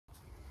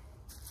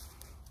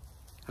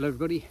Hello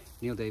everybody,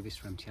 Neil Davis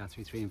from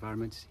TR33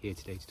 Environments here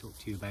today to talk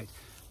to you about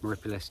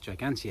Meripilus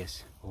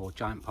giganteus, or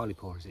giant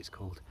polypore as it's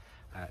called.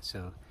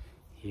 So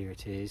here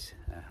it is,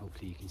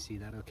 hopefully you can see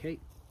that okay.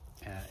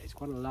 It's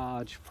quite a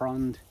large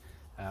frond.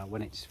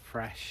 When it's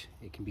fresh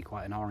it can be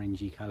quite an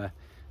orangey colour,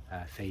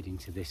 fading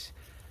to this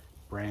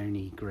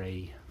browny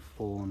grey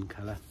fawn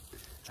colour.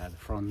 The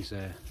fronds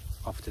are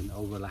often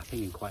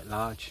overlapping and quite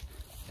large.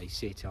 They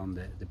sit on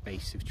the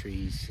base of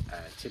trees,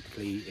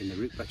 typically in the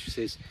root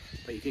buttresses,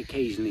 but you can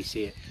occasionally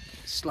see it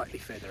slightly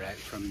further out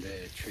from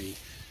the tree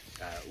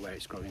where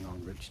it's growing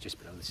on roots just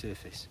below the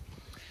surface.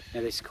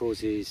 Now this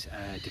causes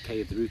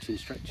decay of the rooting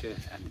structure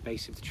and the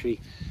base of the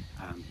tree,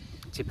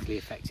 typically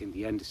affecting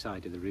the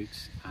underside of the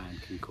roots, and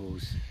can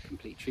cause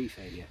complete tree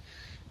failure.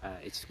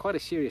 It's quite a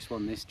serious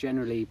one this.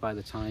 Generally by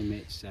the time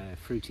it's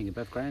fruiting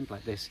above ground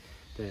like this,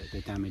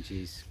 the damage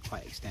is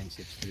quite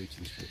extensive to the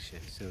rooting structure.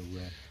 So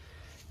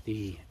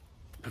the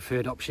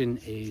preferred option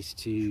is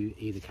to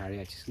either carry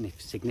out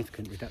a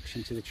significant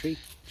reduction to the tree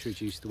to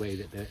reduce the way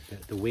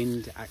that the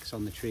wind acts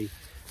on the tree,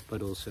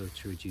 but also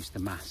to reduce the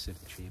mass of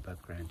the tree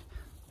above ground.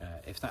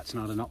 If that's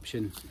not an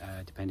option,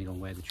 depending on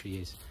where the tree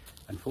is,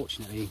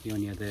 unfortunately the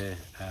only other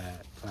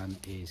plan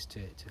is to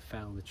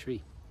fell the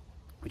tree,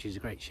 which is a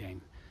great shame.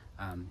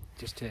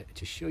 Just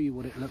to show you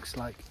what it looks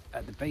like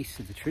at the base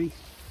of the tree,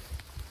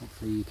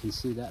 hopefully you can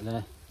see that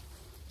there.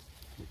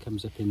 It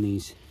comes up in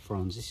these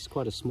fronds. This is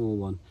quite a small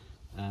one.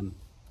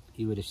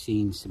 You would have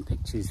seen some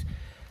pictures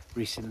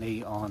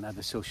recently on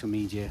other social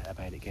media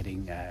about it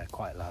getting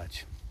quite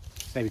large.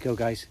 There we go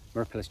guys,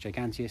 Meripilus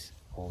giganteus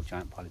or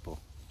giant polypore.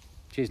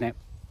 Cheers now.